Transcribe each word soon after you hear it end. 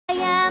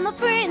I'm a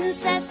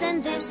princess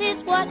and this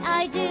is what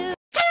I do.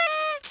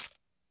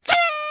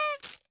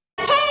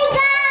 Hey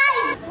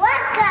guys!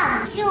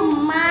 Welcome to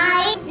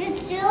my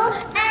YouTube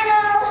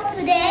channel.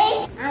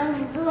 Today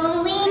I'm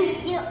going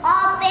to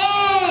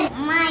open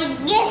my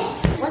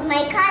gift with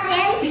my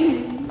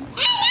cousin.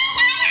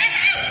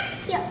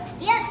 Yep,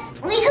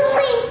 we're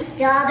going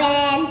to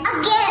open a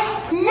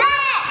gift.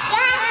 Let's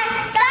get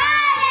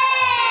started!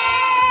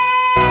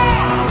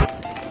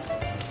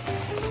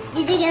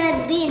 This is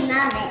gonna be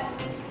another.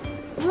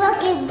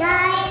 Look it,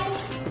 guys.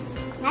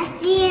 Let's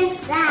see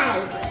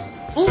inside.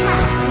 Look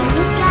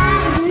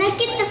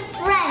at the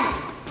front.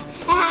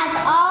 It has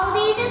all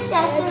these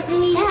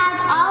accessories. It has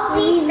all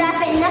these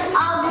stuff and look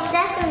all the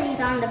accessories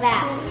on the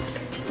back.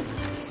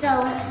 So,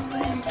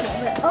 okay,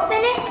 we'll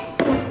open it.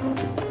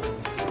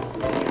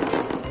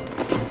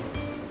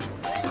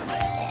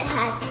 It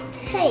has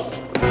tape.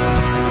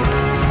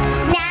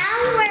 Now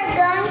we're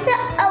going to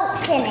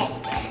open it.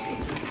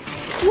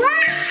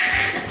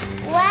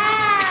 Wow! Wow!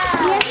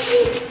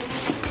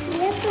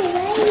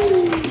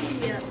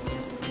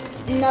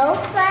 No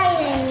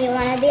fighting, you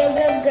want to be a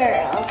good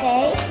girl,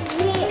 okay?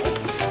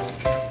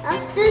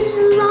 After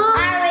long.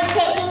 Alright, we're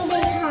taking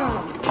this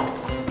home.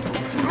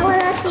 I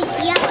want to take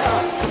yellow.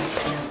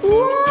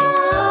 Whoa!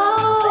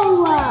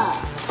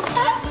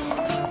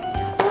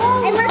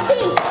 I'm a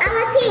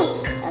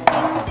pink.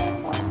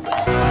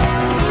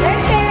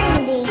 We're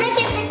sharing these. Look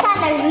at the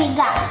colors we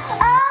got.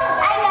 Oh,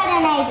 I got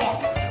an idea.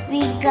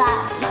 We got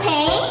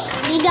pink.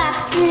 We got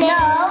blue.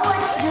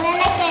 It's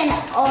like an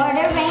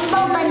order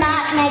rainbow, but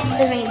not like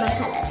the rainbow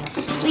color.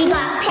 We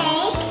got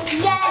pink,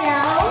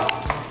 yellow.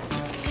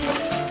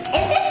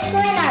 Is this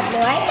green or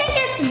blue? I think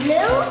it's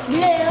blue,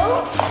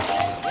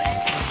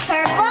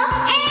 purple,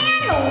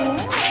 and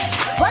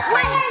what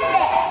color is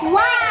this?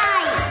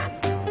 White.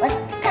 What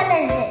color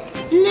is this?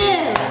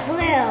 Blue.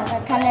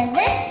 What color is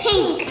this?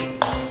 Pink.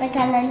 What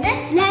color is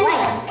this?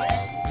 Yellow.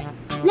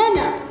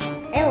 Yellow.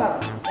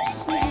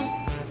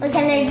 What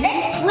color is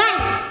this?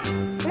 White.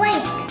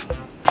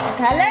 What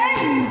color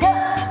is the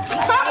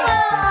purple?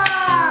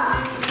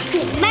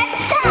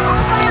 Next time.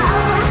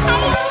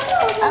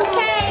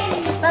 Okay,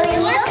 but we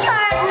will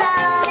start low.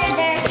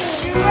 There's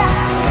scratch.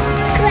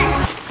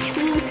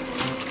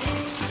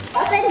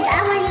 Open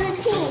that one, you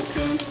pink.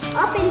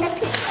 Open the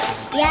pink.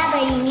 Yeah,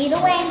 but you need to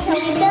wait until we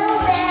build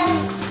this.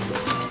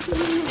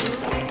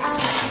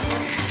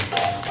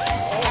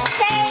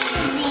 Okay,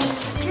 these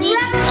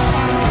instructions.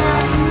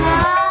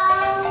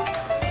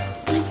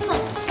 We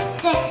put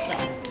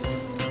sticker.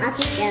 I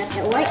can get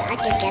the white, I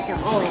can get the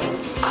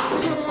orange.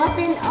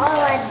 Open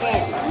all of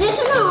them. This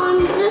is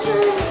orange, this is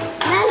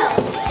yellow.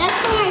 That's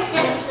for my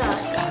sister.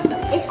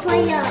 It's for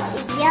your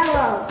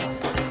yellow.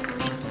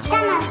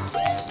 Sama.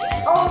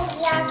 Oh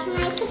yeah, can I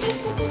put this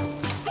in?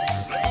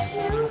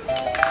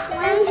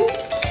 One,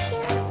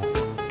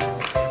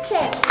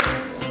 two.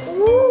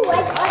 Ooh,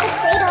 like all the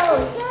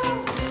Play-Dohs.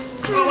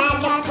 I like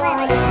the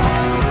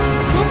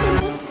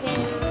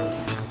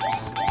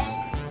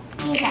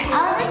These are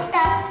all the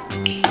stuff.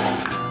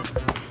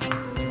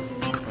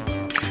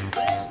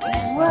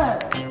 Whoa.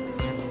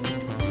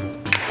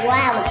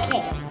 Wow,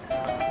 cake.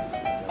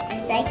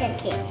 It's like a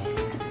cake.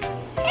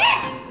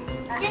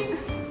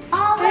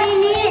 Oh, I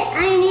need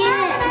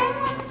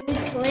it.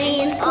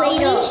 Playing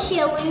Play-Doh.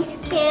 Showing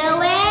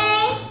scary.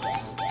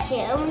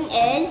 Showing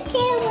is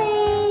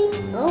scary.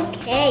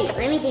 Okay,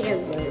 let me take a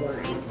blue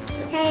one.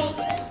 Okay.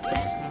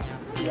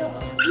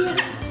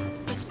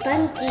 It's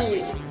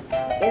Bunky.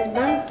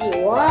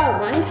 Whoa,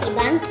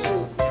 Bunky.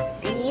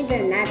 I need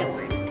another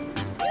one.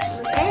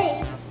 Okay.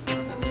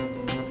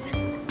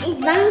 It's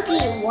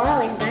Bunky. Whoa,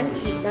 it's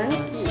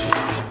Bunky.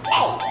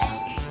 Hey!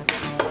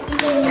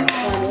 For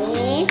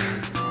me.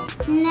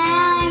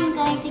 Now I'm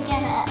going to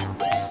get it.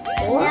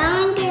 Now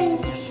I'm going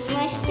to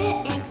twist it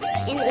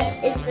and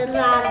it's a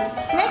lot of...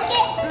 Look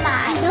at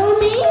mine. Don't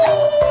see it.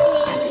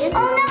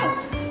 Oh no.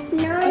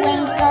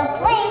 Twinkle,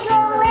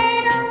 twinkle,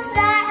 little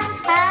star.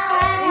 How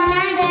I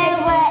wonder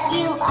what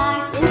you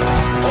are.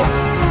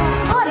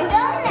 Oh, a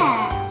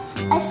donut.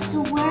 A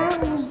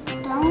swirly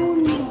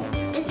donut.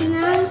 It's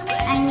not.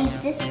 I need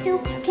this too.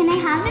 Can I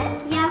have it?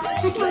 Yeah,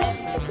 it's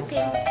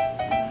okay.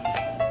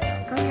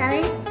 Go have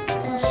it.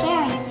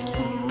 Sharon's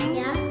caring.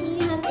 Yeah,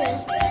 you have this.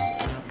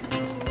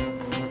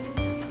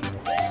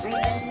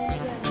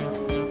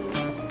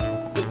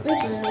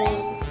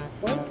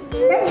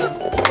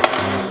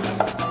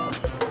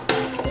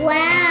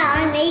 Wow, I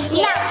make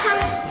it.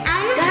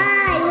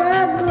 Guys,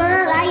 look,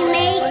 I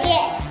make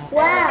it.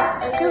 Wow.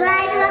 So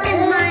guys, look at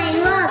mine.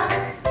 Look.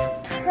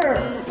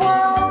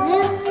 Purple.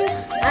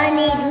 I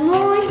need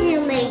more to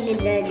make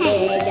it.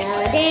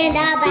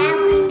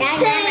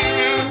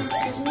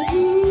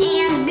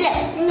 And blue.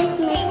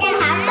 You can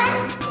have some?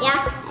 Yeah.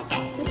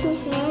 Okay.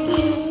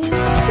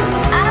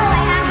 Oh,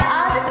 I have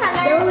all the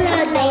colors.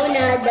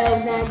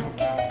 Donut.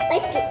 I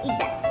like to eat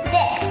that.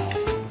 This.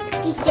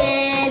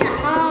 Kitchen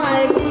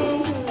hard.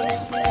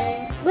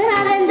 We're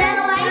having that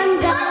one,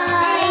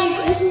 guys.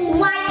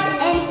 White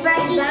and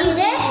fresh. You see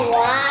this?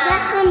 Wow.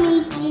 That's for me,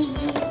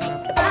 Gigi.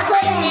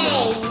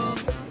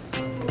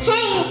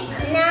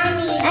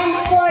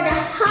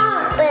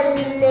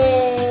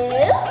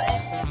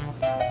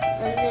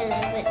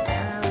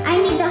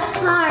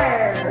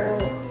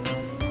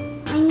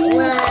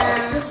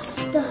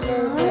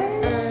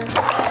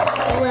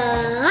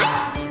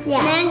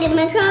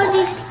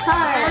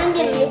 heart. I'm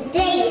gonna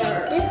date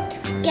this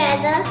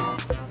together.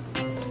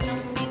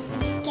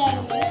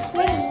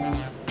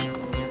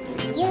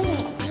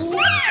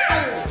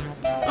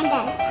 And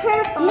then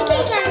purple. Look at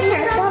some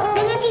purple.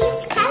 Look at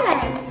these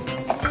colors.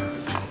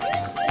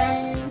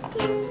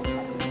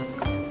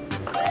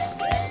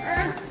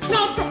 May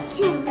I put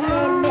two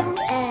more?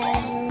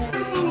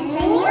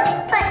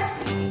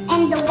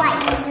 And the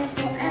white.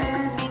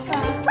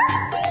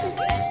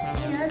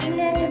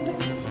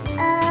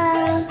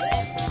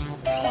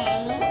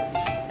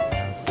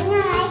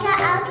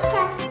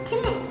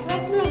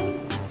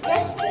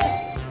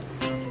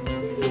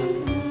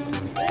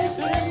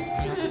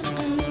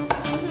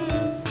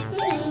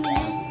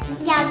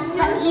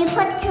 But you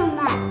put too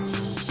much.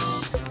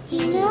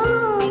 No.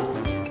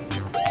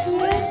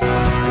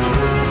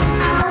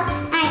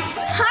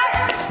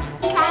 Heart.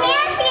 You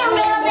can see a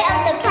little bit of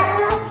the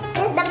purple.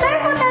 The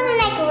purple doesn't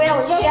like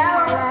really show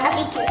if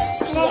you can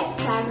see it.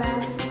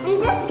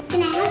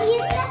 Can I have you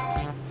that?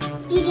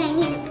 DJ, I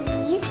need it,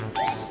 please.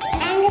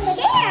 And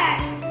share.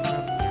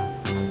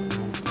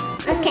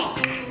 Okay,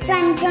 so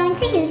I'm going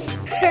to use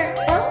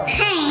purple,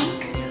 pink.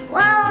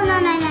 Whoa, no.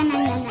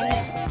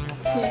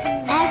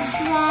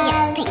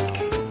 Yeah, pink.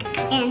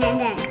 And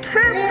then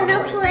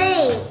purple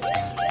play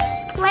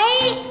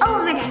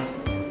over there.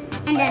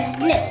 And then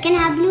blue. Can I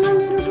have blue a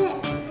little bit?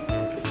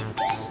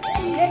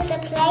 Is this the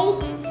play?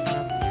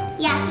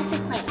 Yeah, it's a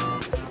play.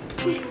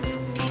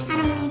 I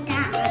don't need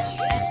that much.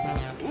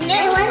 No,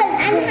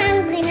 I'm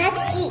hungry.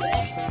 Let's eat.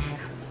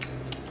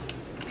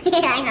 Yeah,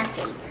 I have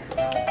to eat.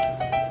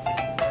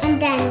 And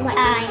then what?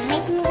 I'm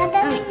making the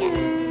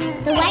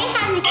the white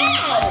has making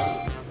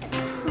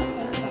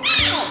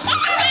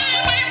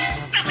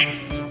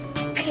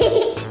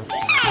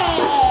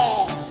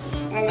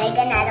Make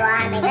another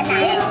one.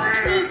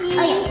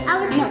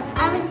 Oh yeah, I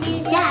was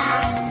using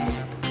that.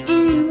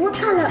 And what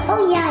color?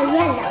 Oh yeah,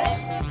 yellow.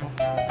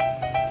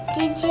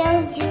 DJ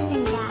was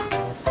using that.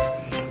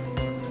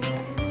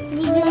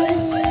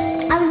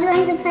 I was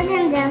going to put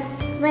in the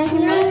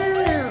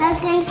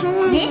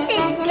This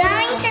is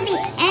going to be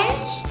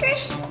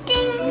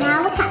interesting. Now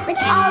look at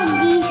all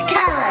these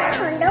colors.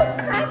 Look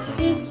at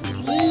these.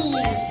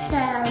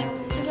 So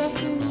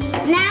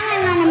now I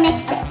want to mix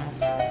it.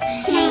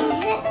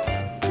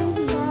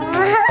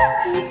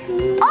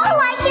 Oh,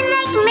 I can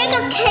like make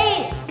a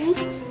cake.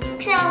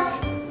 So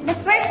the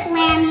first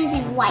way I'm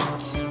using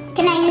white.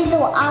 Can I use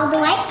all the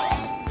white?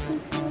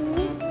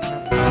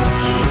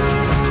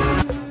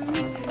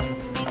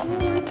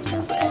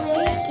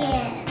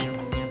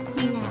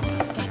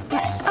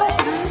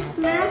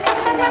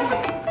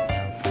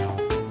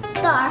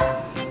 Star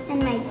and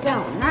my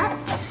donut.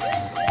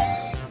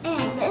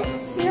 And this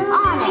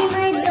on it.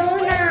 My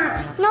donut.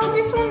 No,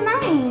 this one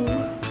mine.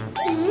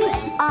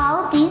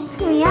 All these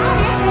three on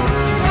it.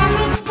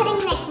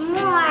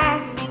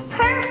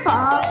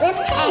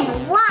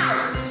 And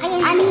white.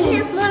 I mean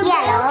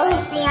yellow.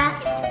 Yeah.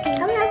 Can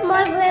you have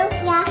more blue?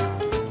 Yeah.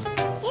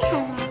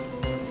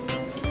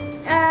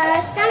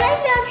 Some of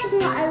you are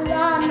taking a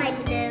lot of my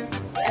blue.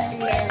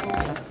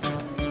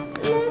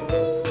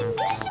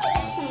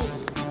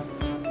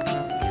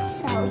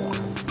 So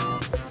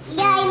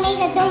yeah, I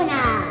made a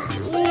donut.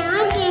 Now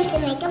I'm going to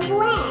make a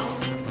bread.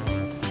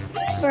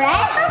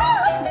 Bread? How do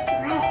I make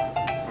bread?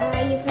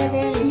 You put it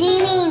in. Do you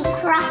mean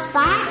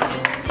croissant?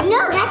 No,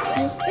 that's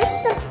this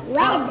the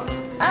bread.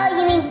 Oh,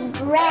 you mean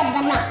bread,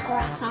 but not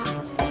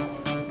croissant.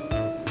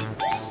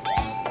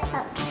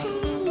 Okay.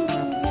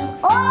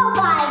 Oh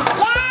my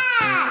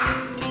god!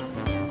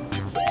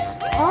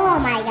 Oh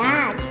my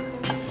god.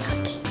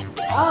 Okay.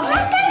 Oh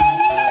my god,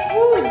 this is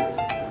good.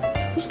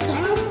 We can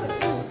also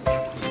eat.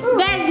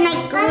 There's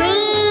like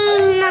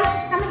green.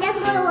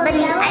 But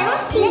I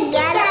don't see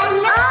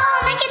yellow. Oh,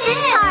 look at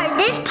this part.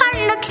 This part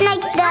looks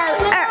like the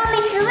earth.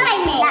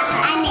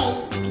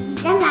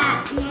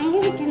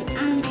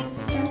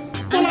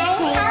 Can I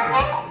have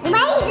it?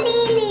 Wait,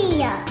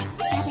 Lily.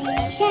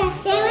 Chef,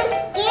 Sarah's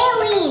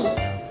scary.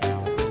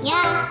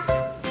 Yeah.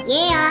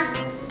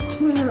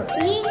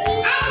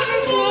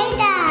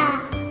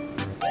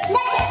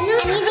 Lily,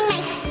 I'm using my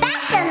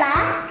spatula.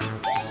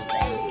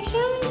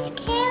 Sharon's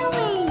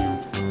scary.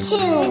 To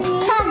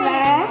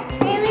cover.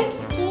 Sharon's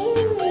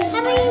scary. How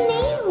about you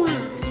made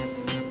one?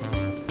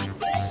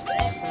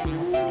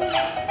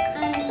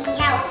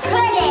 Now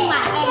put it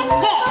in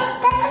this.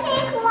 That's a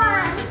big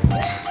one.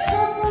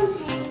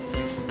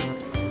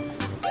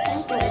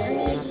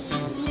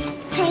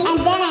 And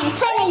then I'm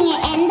putting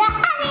it in the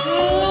oven.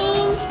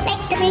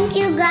 Thank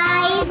you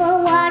guys for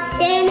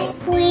watching.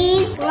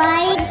 Please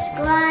like,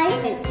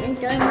 subscribe, and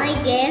enjoy my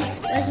gift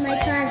with my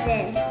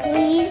cousin.